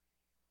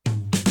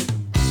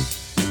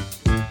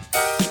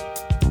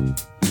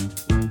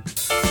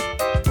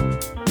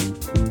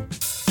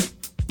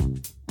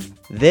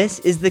This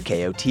is the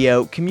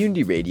KOTO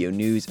Community Radio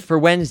News for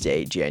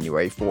Wednesday,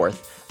 January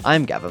 4th.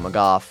 I'm Gavin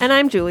McGough. And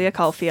I'm Julia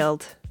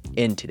Caulfield.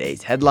 In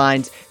today's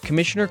headlines,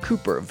 Commissioner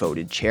Cooper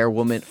voted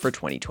chairwoman for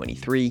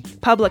 2023.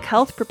 Public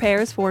health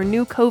prepares for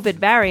new COVID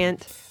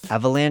variant.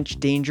 Avalanche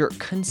danger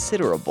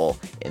considerable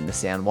in the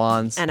San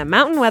Juans. And a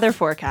mountain weather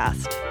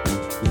forecast.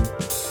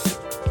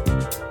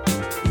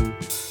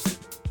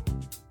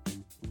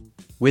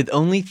 With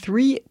only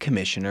 3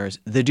 commissioners,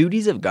 the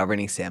duties of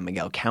governing San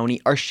Miguel County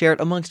are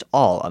shared amongst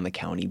all on the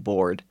county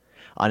board.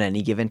 On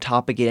any given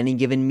topic at any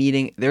given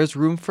meeting, there's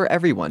room for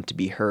everyone to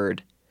be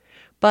heard.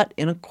 But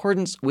in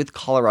accordance with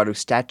Colorado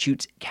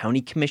statutes, county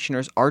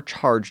commissioners are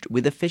charged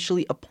with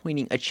officially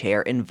appointing a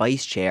chair and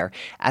vice chair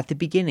at the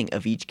beginning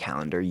of each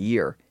calendar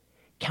year.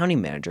 County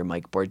Manager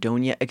Mike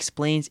Bordonia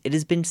explains it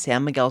has been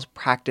San Miguel's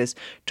practice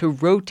to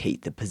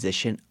rotate the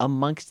position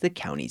amongst the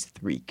county's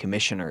 3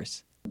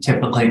 commissioners.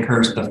 Typically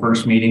occurs the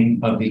first meeting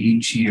of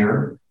each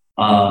year.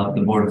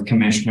 The Board of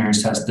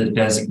Commissioners has to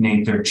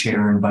designate their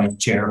chair and vice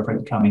chair for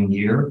the coming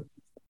year.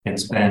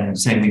 It's been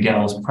San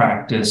Miguel's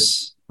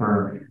practice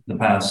for the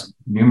past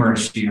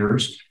numerous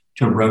years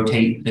to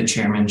rotate the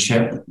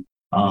chairmanship.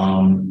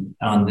 On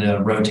the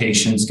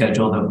rotation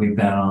schedule that we've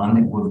been on,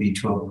 it would be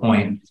to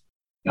appoint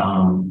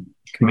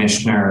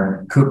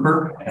Commissioner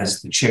Cooper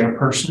as the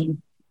chairperson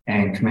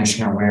and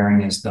Commissioner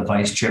Waring as the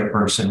vice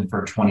chairperson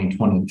for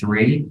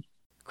 2023.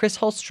 Chris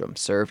Hulstrom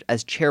served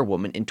as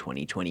chairwoman in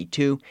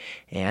 2022,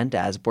 and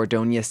as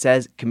Bordonia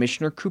says,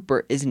 Commissioner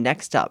Cooper is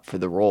next up for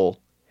the role.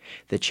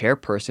 The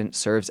chairperson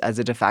serves as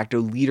a de facto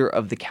leader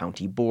of the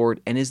county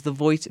board and is the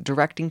voice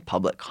directing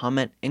public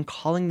comment and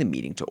calling the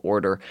meeting to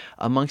order,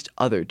 amongst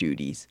other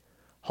duties.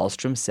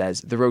 Hulstrom says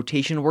the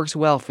rotation works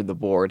well for the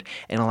board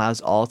and allows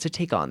all to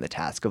take on the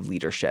task of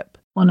leadership.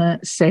 I want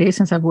to say,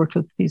 since I've worked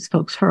with these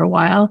folks for a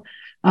while,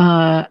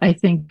 I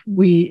think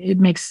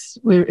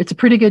it's a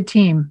pretty good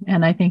team,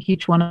 and I think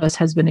each one of us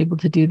has been able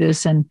to do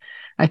this, and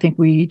I think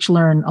we each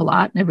learn a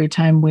lot every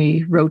time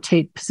we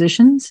rotate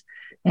positions.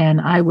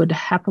 And I would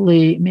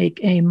happily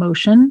make a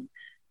motion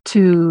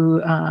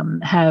to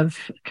have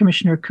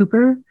Commissioner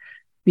Cooper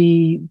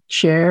be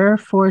chair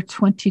for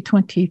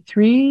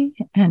 2023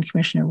 and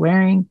Commissioner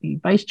Waring be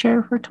vice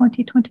chair for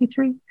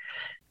 2023.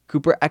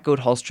 Cooper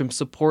echoed Hulstrom's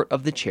support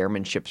of the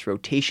chairmanship's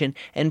rotation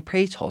and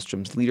praised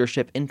Hulstrom's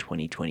leadership in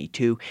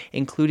 2022,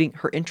 including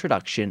her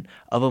introduction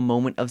of a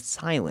moment of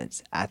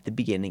silence at the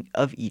beginning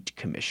of each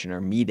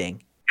commissioner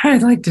meeting.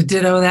 I'd like to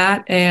ditto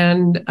that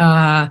and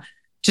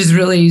just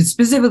really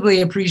specifically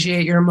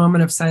appreciate your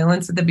moment of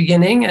silence at the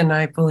beginning, and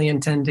I fully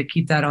intend to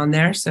keep that on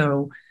there.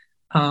 So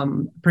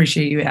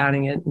appreciate you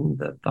adding it and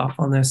the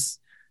thoughtfulness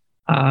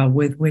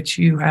with which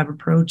you have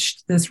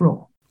approached this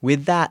role.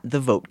 With that,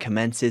 the vote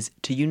commences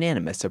to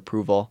unanimous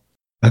approval.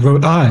 I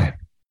vote aye.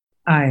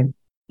 Aye.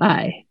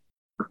 Aye.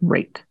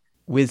 Great.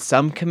 With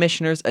some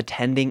commissioners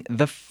attending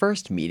the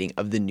first meeting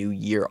of the new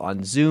year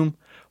on Zoom,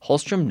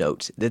 Hulstrom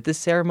notes that the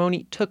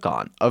ceremony took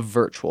on a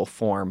virtual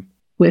form.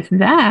 With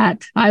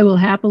that, I will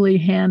happily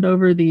hand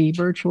over the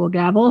virtual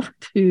gavel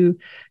to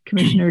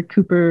Commissioner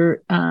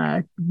Cooper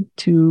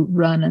to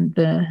run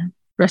the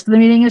rest of the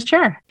meeting as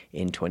chair.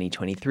 In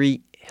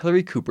 2023,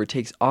 Hillary Cooper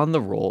takes on the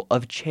role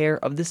of chair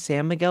of the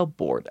San Miguel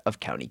Board of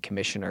County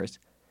Commissioners.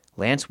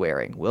 Lance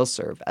Waring will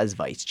serve as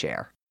vice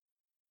chair.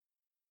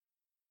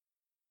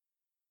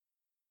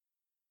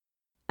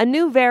 A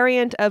new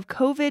variant of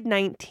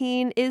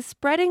COVID-19 is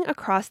spreading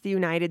across the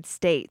United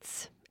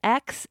States,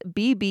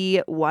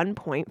 XBB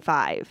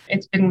 1.5.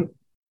 It's been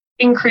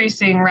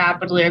increasing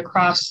rapidly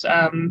across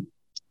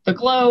the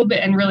globe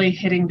and really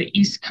hitting the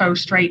East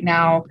Coast right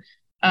now.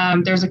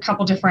 There's a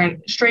couple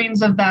different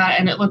strains of that,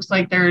 and it looks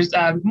like there's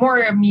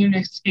more immune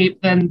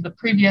escape than the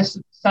previous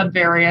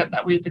subvariant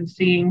that we've been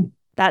seeing.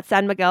 That's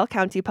San Miguel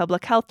County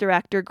Public Health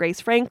Director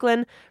Grace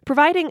Franklin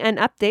providing an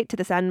update to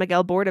the San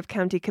Miguel Board of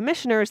County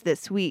Commissioners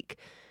this week.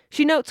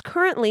 She notes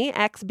currently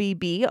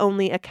XBB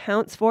only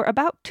accounts for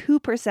about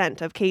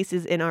 2% of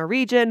cases in our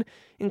region,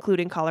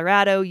 including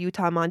Colorado,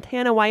 Utah,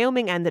 Montana,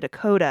 Wyoming, and the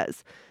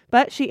Dakotas.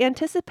 But she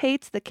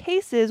anticipates the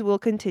cases will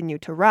continue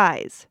to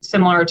rise.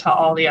 Similar to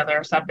all the other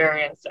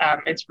subvariants,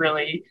 it's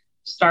really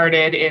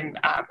started in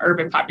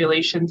urban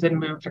populations and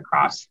moved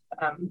across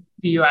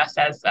the U.S.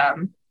 as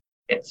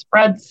it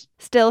spreads.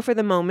 Still, for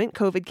the moment,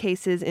 COVID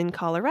cases in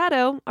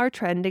Colorado are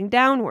trending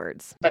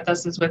downwards. But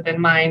this is with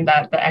in mind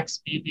that the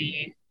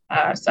XBB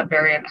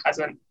subvariant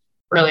hasn't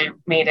really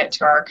made it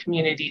to our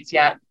communities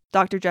yet.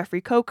 Dr.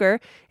 Jeffrey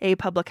Coker, a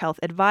public health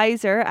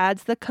advisor,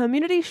 adds the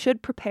community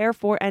should prepare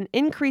for an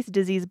increased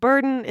disease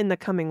burden in the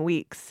coming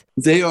weeks.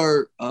 They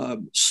are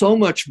so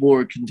much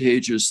more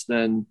contagious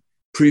than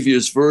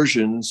previous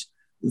versions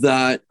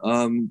that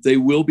they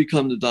will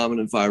become the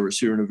dominant virus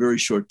here in a very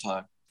short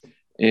time.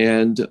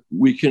 And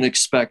we can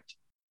expect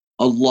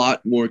a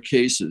lot more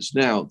cases.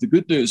 Now, the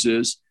good news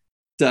is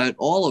that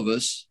all of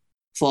us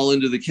fall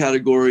into the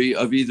category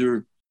of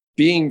either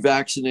being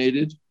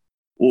vaccinated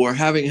or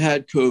having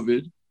had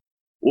COVID,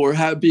 or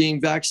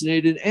being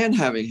vaccinated and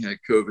having had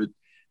COVID.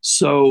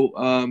 So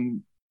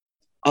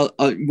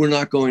we're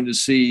not going to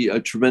see a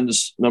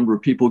tremendous number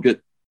of people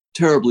get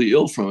terribly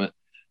ill from it.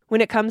 When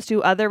it comes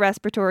to other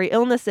respiratory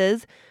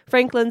illnesses,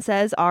 Franklin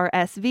says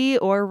RSV,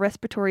 or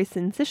respiratory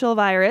syncytial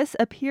virus,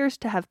 appears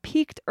to have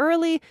peaked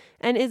early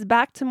and is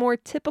back to more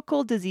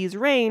typical disease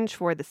range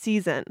for the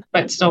season.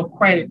 But still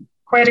quite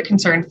a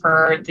concern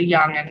for the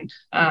young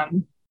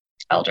and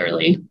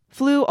elderly.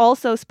 Flu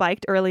also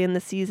spiked early in the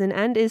season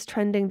and is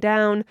trending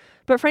down,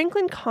 but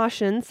Franklin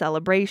cautions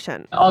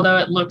celebration. Although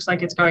it looks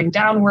like it's going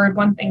downward,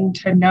 one thing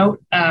to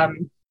note,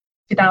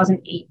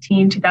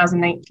 2018,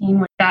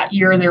 2019, that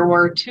year there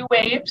were 2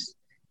 waves.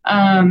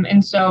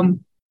 And so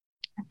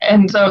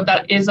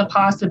that is a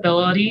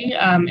possibility.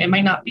 It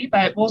might not be,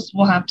 but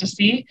we'll have to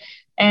see.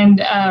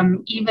 And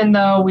even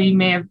though we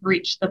may have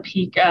reached the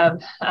peak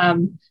of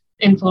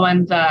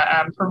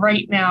influenza, for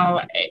right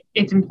now,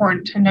 it's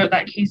important to note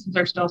that cases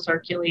are still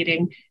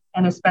circulating,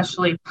 and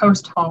especially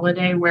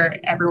post-holiday where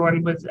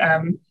everyone was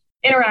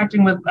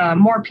interacting with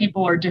more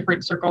people or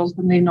different circles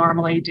than they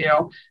normally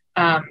do.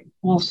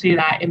 We'll see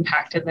that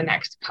impact in the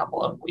next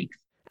couple of weeks.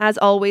 As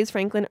always,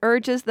 Franklin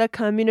urges the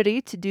community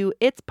to do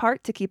its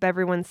part to keep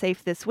everyone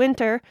safe this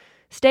winter.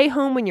 Stay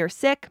home when you're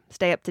sick,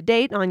 stay up to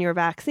date on your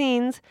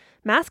vaccines,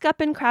 mask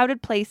up in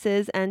crowded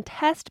places, and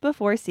test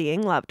before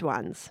seeing loved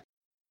ones.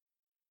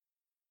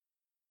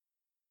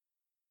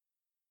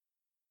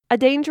 A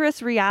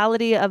dangerous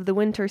reality of the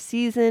winter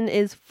season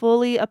is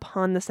fully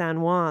upon the San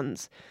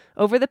Juans.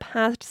 Over the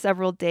past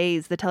several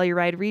days, the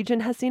Telluride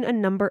region has seen a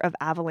number of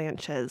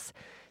avalanches.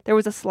 There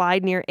was a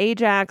slide near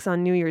Ajax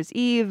on New Year's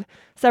Eve.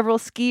 Several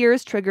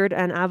skiers triggered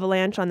an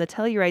avalanche on the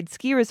Telluride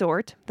ski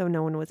resort, though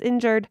no one was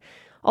injured.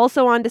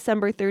 Also on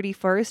December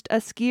 31st, a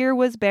skier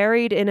was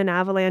buried in an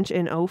avalanche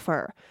in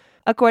Ophir.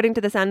 According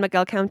to the San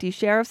Miguel County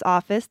Sheriff's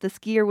Office, the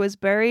skier was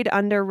buried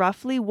under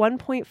roughly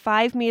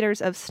 1.5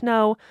 meters of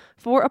snow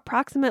for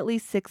approximately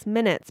 6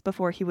 minutes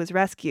before he was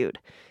rescued.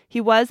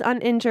 He was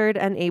uninjured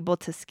and able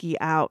to ski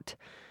out.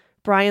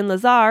 Brian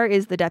Lazar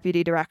is the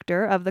deputy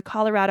director of the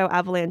Colorado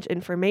Avalanche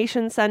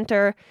Information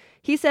Center.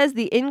 He says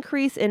the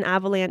increase in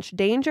avalanche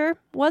danger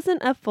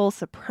wasn't a full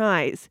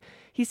surprise.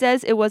 He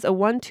says it was a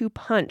 1-2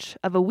 punch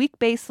of a weak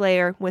base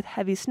layer with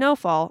heavy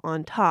snowfall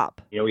on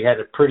top. We had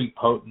a pretty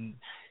potent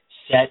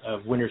set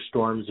of winter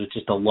storms with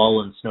just a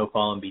lull in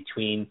snowfall in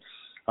between.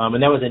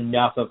 And that was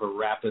enough of a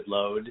rapid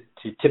load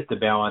to tip the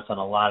balance on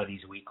a lot of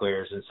these weak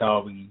layers. And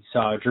so we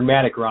saw a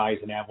dramatic rise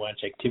in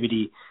avalanche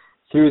activity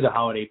through the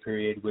holiday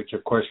period, which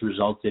of course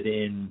resulted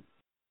in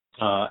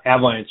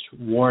avalanche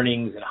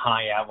warnings and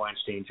high avalanche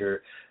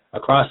danger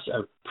across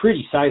a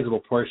pretty sizable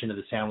portion of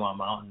the San Juan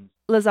Mountains.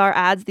 Lazar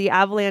adds the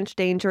avalanche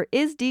danger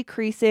is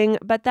decreasing,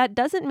 but that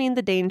doesn't mean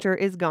the danger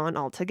is gone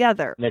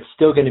altogether. And it's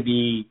still going to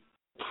be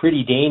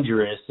pretty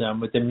dangerous,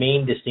 with the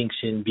main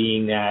distinction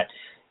being that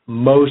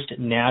most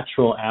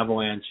natural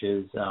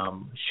avalanches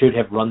should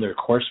have run their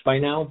course by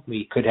now.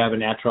 We could have a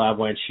natural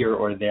avalanche here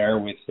or there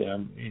with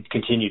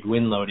continued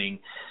wind loading,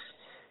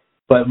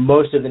 but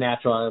most of the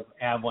natural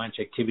avalanche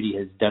activity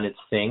has done its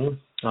thing.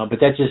 But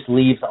that just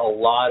leaves a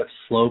lot of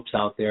slopes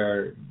out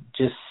there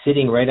just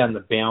sitting right on the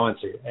balance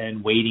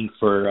and waiting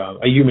for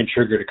a human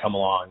trigger to come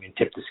along and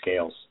tip the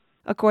scales.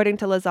 According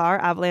to Lazar,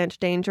 avalanche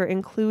danger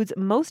includes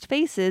most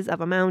faces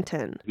of a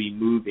mountain. We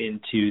move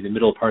into the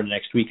middle part of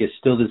next week is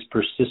still this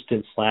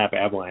persistent slab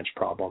avalanche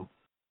problem,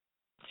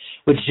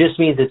 which just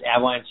means that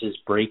avalanche is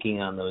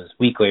breaking on those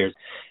weak layers.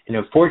 And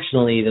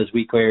unfortunately, those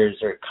weak layers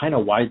are kind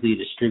of widely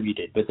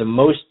distributed, but the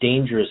most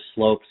dangerous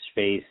slopes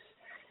face,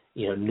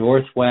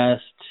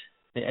 northwest,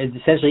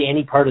 essentially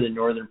any part of the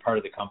northern part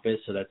of the compass.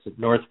 So that's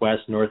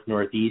northwest,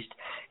 northeast,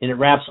 and it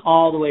wraps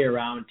all the way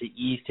around to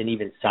east and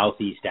even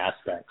southeast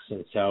aspects.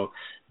 And so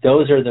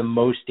those are the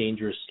most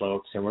dangerous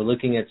slopes. And we're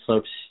looking at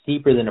slopes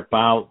steeper than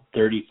about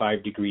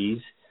 35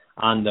 degrees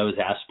on those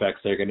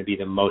aspects. They're going to be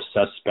the most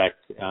suspect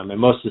and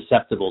most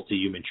susceptible to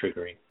human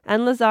triggering.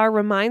 And Lazar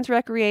reminds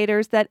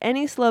recreators that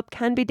any slope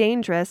can be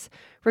dangerous,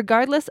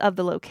 regardless of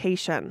the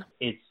location.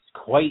 It's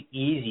quite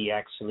easy,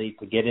 actually,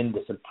 to get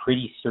into some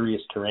pretty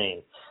serious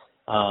terrain.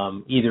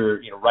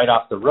 Either right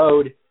off the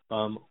road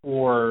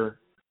or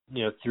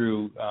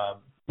through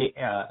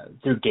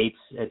gates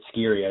at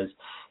ski areas.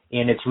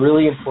 And it's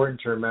really important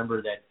to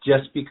remember that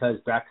just because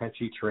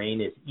backcountry terrain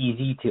is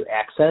easy to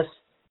access,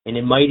 and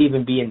it might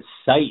even be in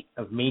sight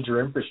of major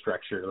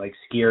infrastructure like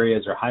ski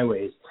areas or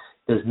highways,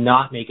 does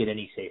not make it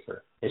any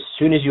safer. As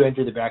soon as you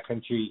enter the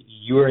backcountry,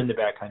 you're in the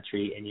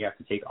backcountry, and you have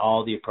to take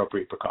all the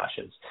appropriate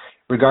precautions,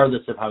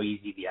 regardless of how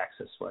easy the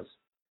access was.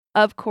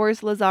 Of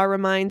course, Lazar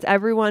reminds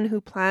everyone who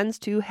plans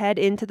to head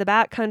into the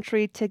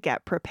backcountry to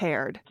get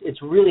prepared.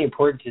 It's really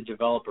important to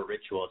develop a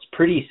ritual.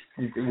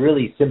 It's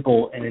really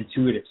simple and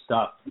intuitive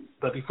stuff.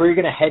 But before you're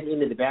going to head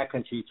into the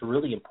backcountry, it's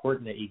really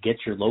important that you get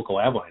your local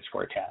avalanche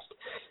forecast.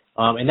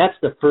 And that's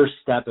the first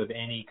step of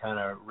any kind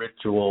of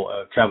ritual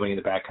of traveling in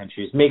the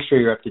backcountry, is make sure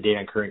you're up to date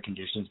on current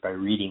conditions by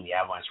reading the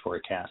avalanche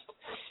forecast.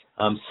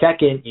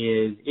 Second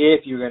is,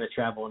 if you're going to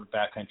travel in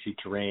backcountry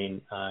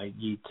terrain,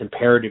 it's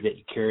imperative that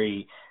you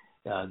carry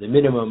the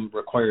minimum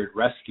required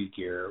rescue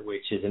gear,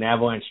 which is an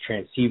avalanche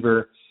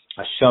transceiver,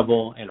 a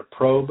shovel, and a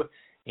probe,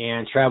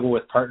 and travel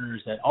with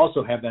partners that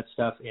also have that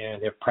stuff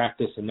and have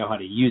practiced and know how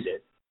to use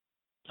it.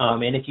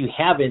 And if you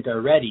haven't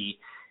already,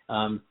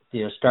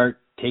 start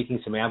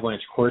taking some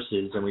avalanche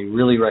courses, and we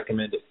really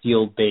recommend a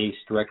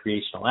field-based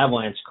recreational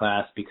avalanche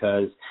class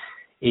because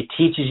it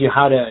teaches you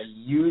how to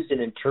use and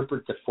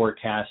interpret the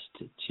forecast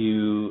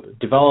to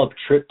develop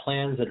trip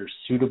plans that are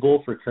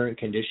suitable for current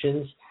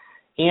conditions,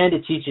 and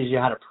it teaches you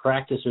how to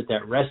practice with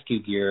that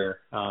rescue gear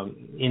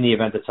in the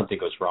event that something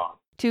goes wrong.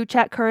 To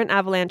check current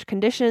avalanche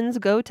conditions,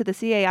 go to the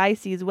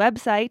CAIC's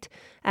website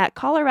at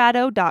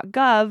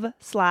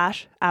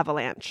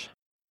colorado.gov/avalanche.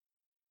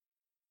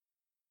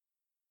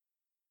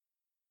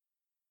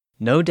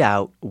 No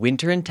doubt,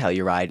 winter in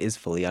Telluride is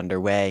fully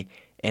underway,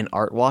 and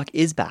Art Walk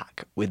is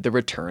back with the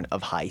return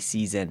of high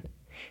season.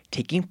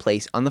 Taking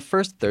place on the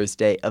first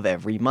Thursday of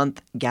every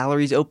month,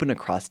 galleries open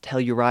across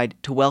Telluride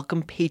to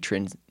welcome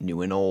patrons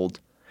new and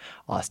old.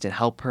 Austin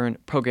Halpern,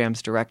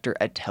 Programs Director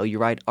at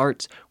Telluride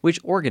Arts,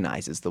 which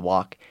organizes the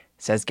walk,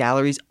 says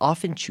galleries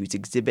often choose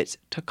exhibits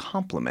to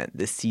complement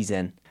this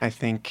season. I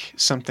think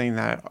something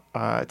that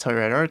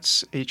Telluride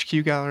Arts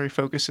HQ Gallery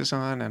focuses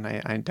on, and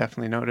I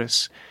definitely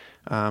notice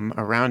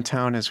around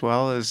town as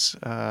well, is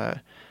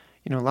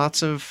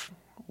lots of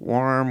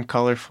warm,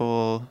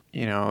 colorful,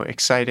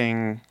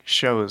 exciting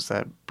shows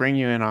that bring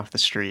you in off the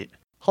street.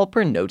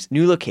 Halpern notes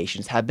new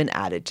locations have been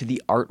added to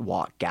the Art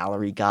Walk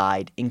Gallery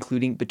Guide,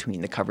 including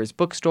Between the Covers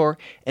bookstore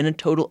and a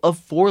total of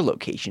 4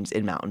 locations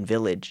in Mountain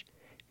Village.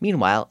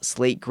 Meanwhile,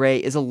 Slate Gray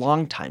is a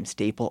longtime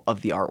staple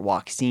of the Art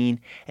Walk scene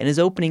and is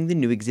opening the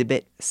new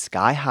exhibit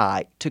Sky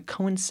High to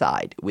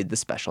coincide with the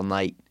special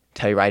night.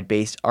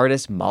 Telluride-based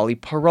artist Molly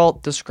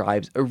Perrault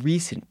describes a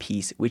recent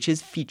piece which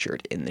is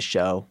featured in the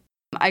show.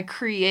 I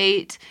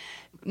create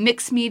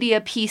mixed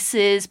media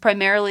pieces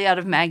primarily out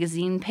of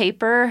magazine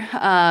paper,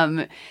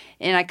 and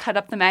I cut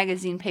up the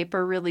magazine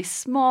paper really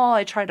small.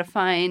 I try to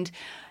find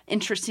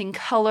interesting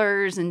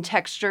colors and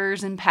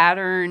textures and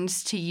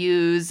patterns to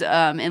use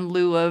in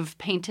lieu of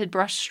painted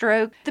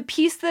brushstroke. The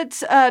piece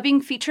that's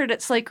being featured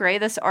at Slate Gray,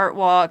 this art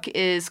walk,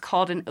 is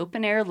called an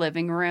open air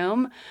living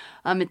room.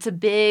 It's a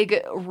big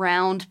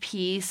round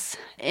piece,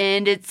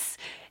 and it's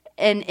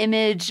an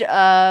image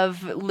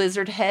of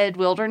Lizard Head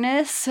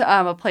Wilderness,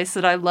 a place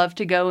that I love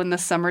to go in the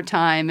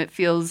summertime. It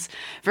feels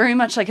very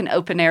much like an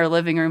open-air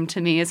living room to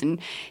me, and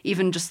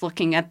even just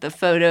looking at the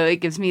photo,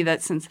 it gives me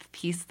that sense of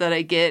peace that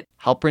I get.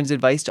 Halpern's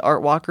advice to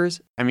art walkers?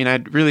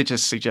 I'd really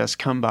just suggest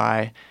come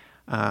by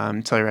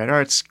Telluride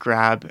Arts,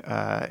 grab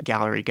a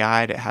gallery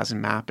guide. It has a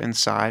map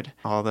inside.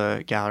 All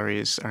the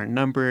galleries are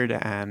numbered,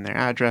 and their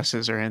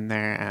addresses are in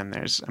there, and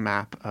there's a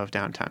map of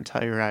downtown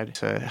Telluride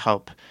to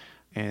help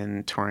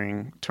in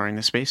touring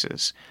the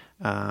spaces.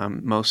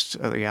 Most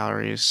of the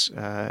galleries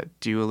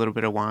do a little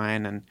bit of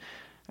wine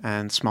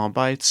and small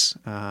bites,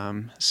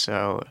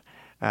 so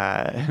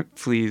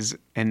please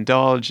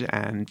indulge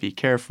and be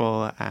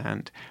careful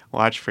and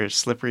watch for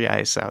slippery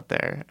ice out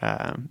there,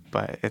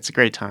 but it's a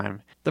great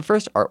time. The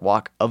first art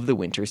walk of the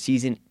winter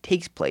season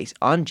takes place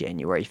on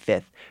January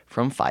 5th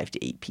from 5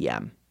 to 8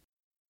 p.m.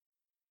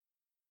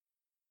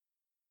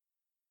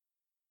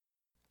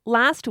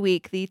 Last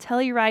week, the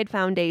Telluride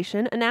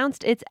Foundation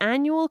announced its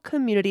annual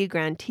community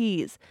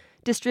grantees,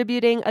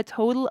 distributing a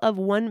total of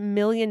 $1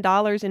 million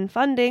in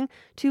funding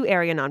to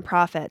area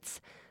nonprofits.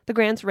 The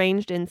grants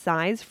ranged in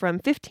size from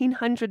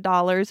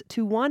 $1,500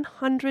 to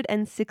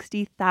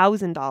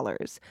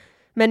 $160,000.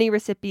 Many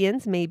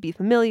recipients may be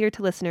familiar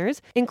to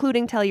listeners,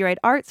 including Telluride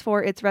Arts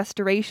for its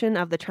restoration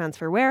of the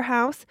Transfer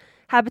Warehouse,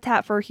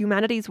 Habitat for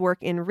Humanity's work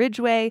in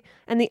Ridgeway,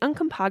 and the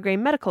Uncompahgre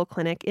Medical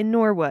Clinic in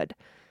Norwood.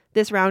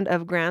 This round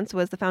of grants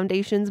was the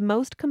foundation's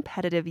most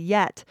competitive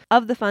yet.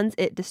 Of the funds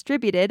it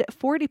distributed,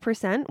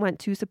 40% went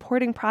to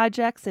supporting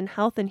projects in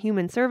health and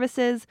human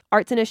services,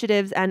 arts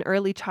initiatives, and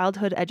early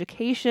childhood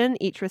education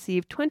each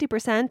received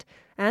 20%,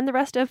 and the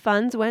rest of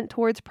funds went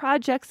towards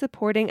projects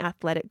supporting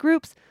athletic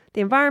groups,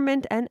 the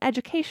environment, and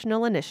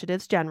educational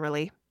initiatives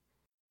generally.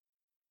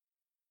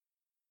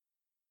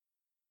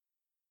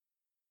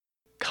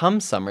 Come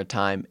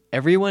summertime,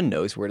 everyone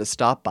knows where to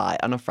stop by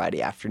on a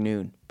Friday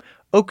afternoon.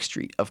 Oak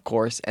Street, of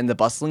course, and the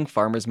bustling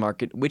farmers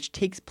market which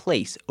takes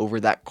place over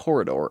that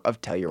corridor of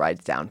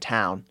Telluride's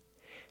downtown.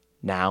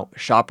 Now,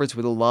 shoppers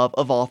with a love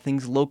of all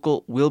things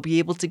local will be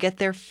able to get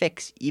their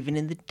fix even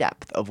in the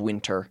depth of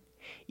winter.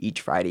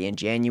 Each Friday in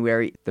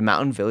January, the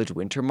Mountain Village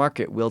Winter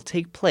Market will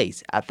take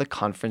place at the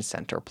Conference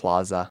Center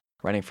Plaza.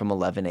 Running from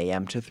 11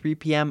 a.m. to 3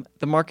 p.m.,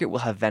 the market will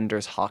have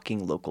vendors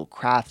hawking local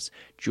crafts,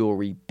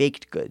 jewelry,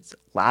 baked goods,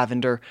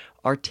 lavender,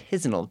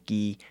 artisanal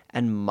ghee,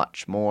 and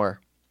much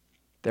more.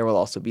 There will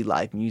also be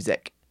live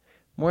music.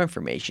 More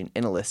information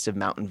and a list of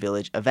Mountain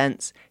Village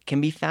events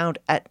can be found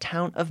at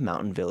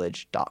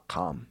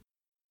townofmountainvillage.com.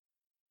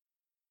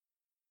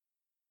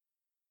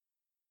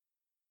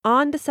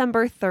 On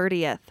December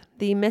 30th,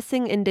 the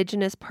Missing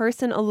Indigenous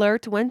Person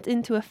Alert went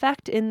into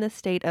effect in the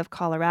state of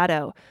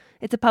Colorado.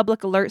 It's a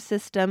public alert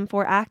system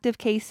for active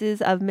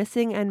cases of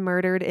missing and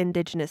murdered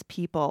Indigenous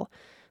people.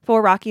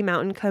 For Rocky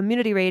Mountain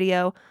Community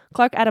Radio,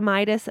 Clark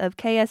Adamitis of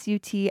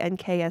KSUT and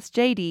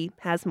KSJD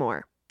has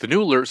more. The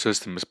new alert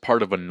system is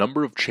part of a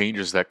number of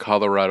changes that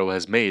Colorado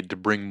has made to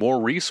bring more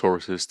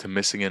resources to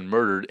missing and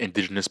murdered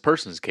Indigenous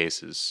persons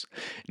cases.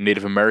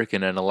 Native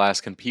American and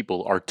Alaskan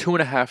people are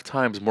 2.5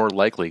 times more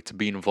likely to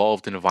be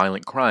involved in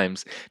violent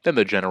crimes than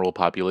the general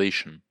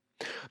population.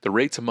 The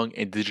rates among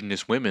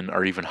Indigenous women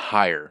are even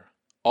higher.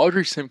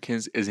 Audrey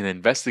Simpkins is an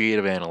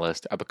investigative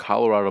analyst at the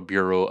Colorado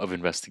Bureau of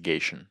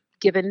Investigation.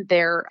 Given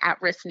their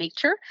at-risk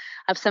nature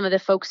of some of the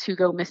folks who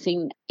go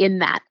missing in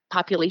that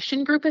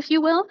population group, if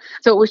you will.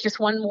 So it was just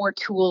one more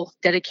tool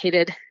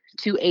dedicated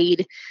to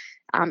aid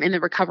in the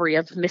recovery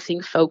of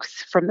missing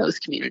folks from those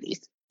communities.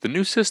 The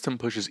new system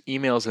pushes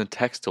emails and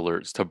text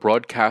alerts to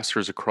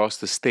broadcasters across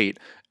the state,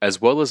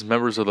 as well as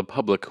members of the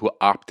public who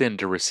opt in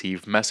to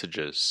receive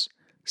messages.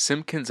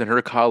 Simpkins and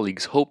her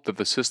colleagues hope that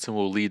the system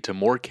will lead to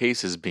more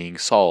cases being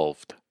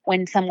solved.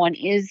 When someone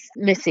is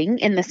missing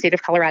in the state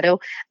of Colorado,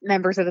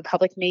 members of the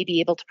public may be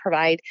able to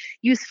provide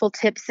useful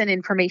tips and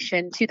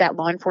information to that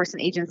law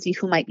enforcement agency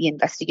who might be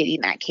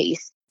investigating that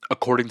case.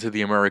 According to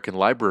the American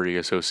Library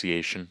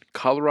Association,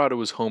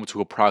 Colorado is home to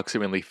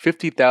approximately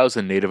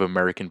 50,000 Native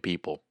American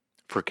people.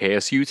 For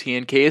KSUT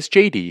and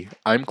KSJD,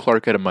 I'm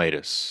Clark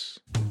Adamitis.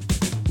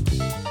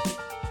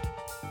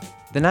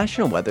 The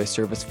National Weather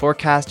Service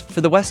forecast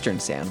for the western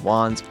San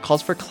Juans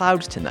calls for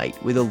clouds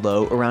tonight with a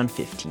low around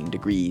 15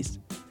 degrees.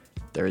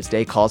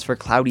 Thursday calls for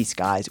cloudy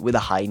skies with a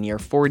high near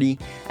 40,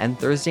 and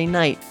Thursday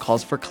night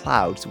calls for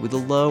clouds with a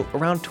low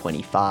around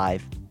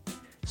 25.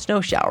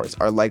 Snow showers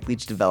are likely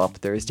to develop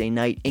Thursday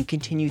night and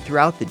continue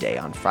throughout the day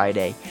on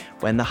Friday,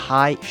 when the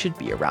high should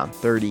be around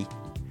 30.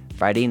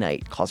 Friday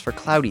night calls for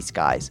cloudy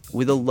skies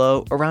with a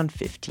low around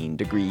 15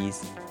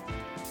 degrees.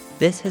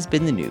 This has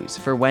been the news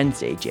for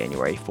Wednesday,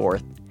 January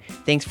 4th.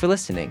 Thanks for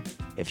listening.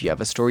 If you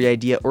have a story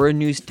idea or a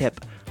news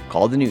tip,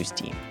 call the news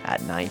team at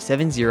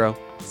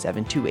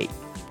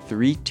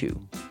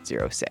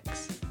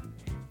 970-728-3206.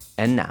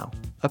 And now,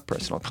 a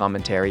personal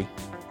commentary.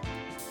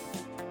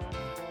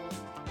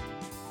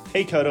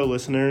 Hey Koto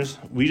listeners,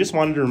 we just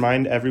wanted to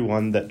remind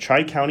everyone that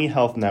Tri-County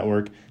Health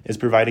Network is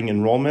providing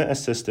enrollment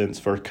assistance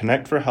for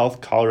Connect for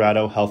Health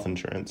Colorado Health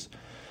Insurance.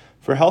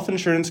 For health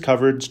insurance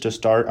coverage to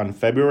start on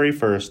February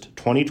 1st,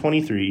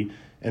 2023,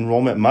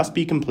 enrollment must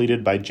be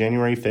completed by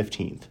January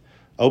 15th.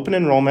 Open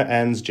enrollment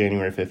ends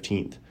January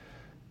 15th.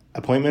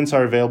 Appointments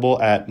are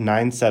available at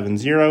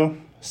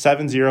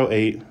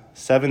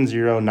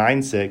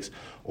 970-708-7096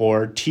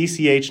 or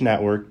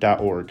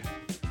tchnetwork.org.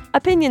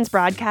 Opinions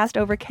broadcast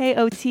over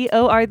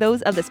KOTO are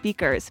those of the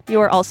speakers. You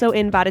are also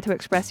invited to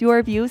express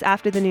your views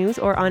after the news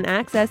or on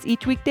Access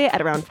each weekday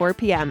at around 4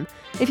 p.m.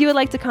 If you would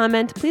like to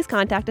comment, please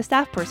contact a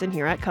staff person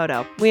here at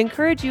KOTO. We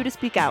encourage you to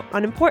speak out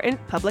on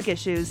important public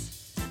issues.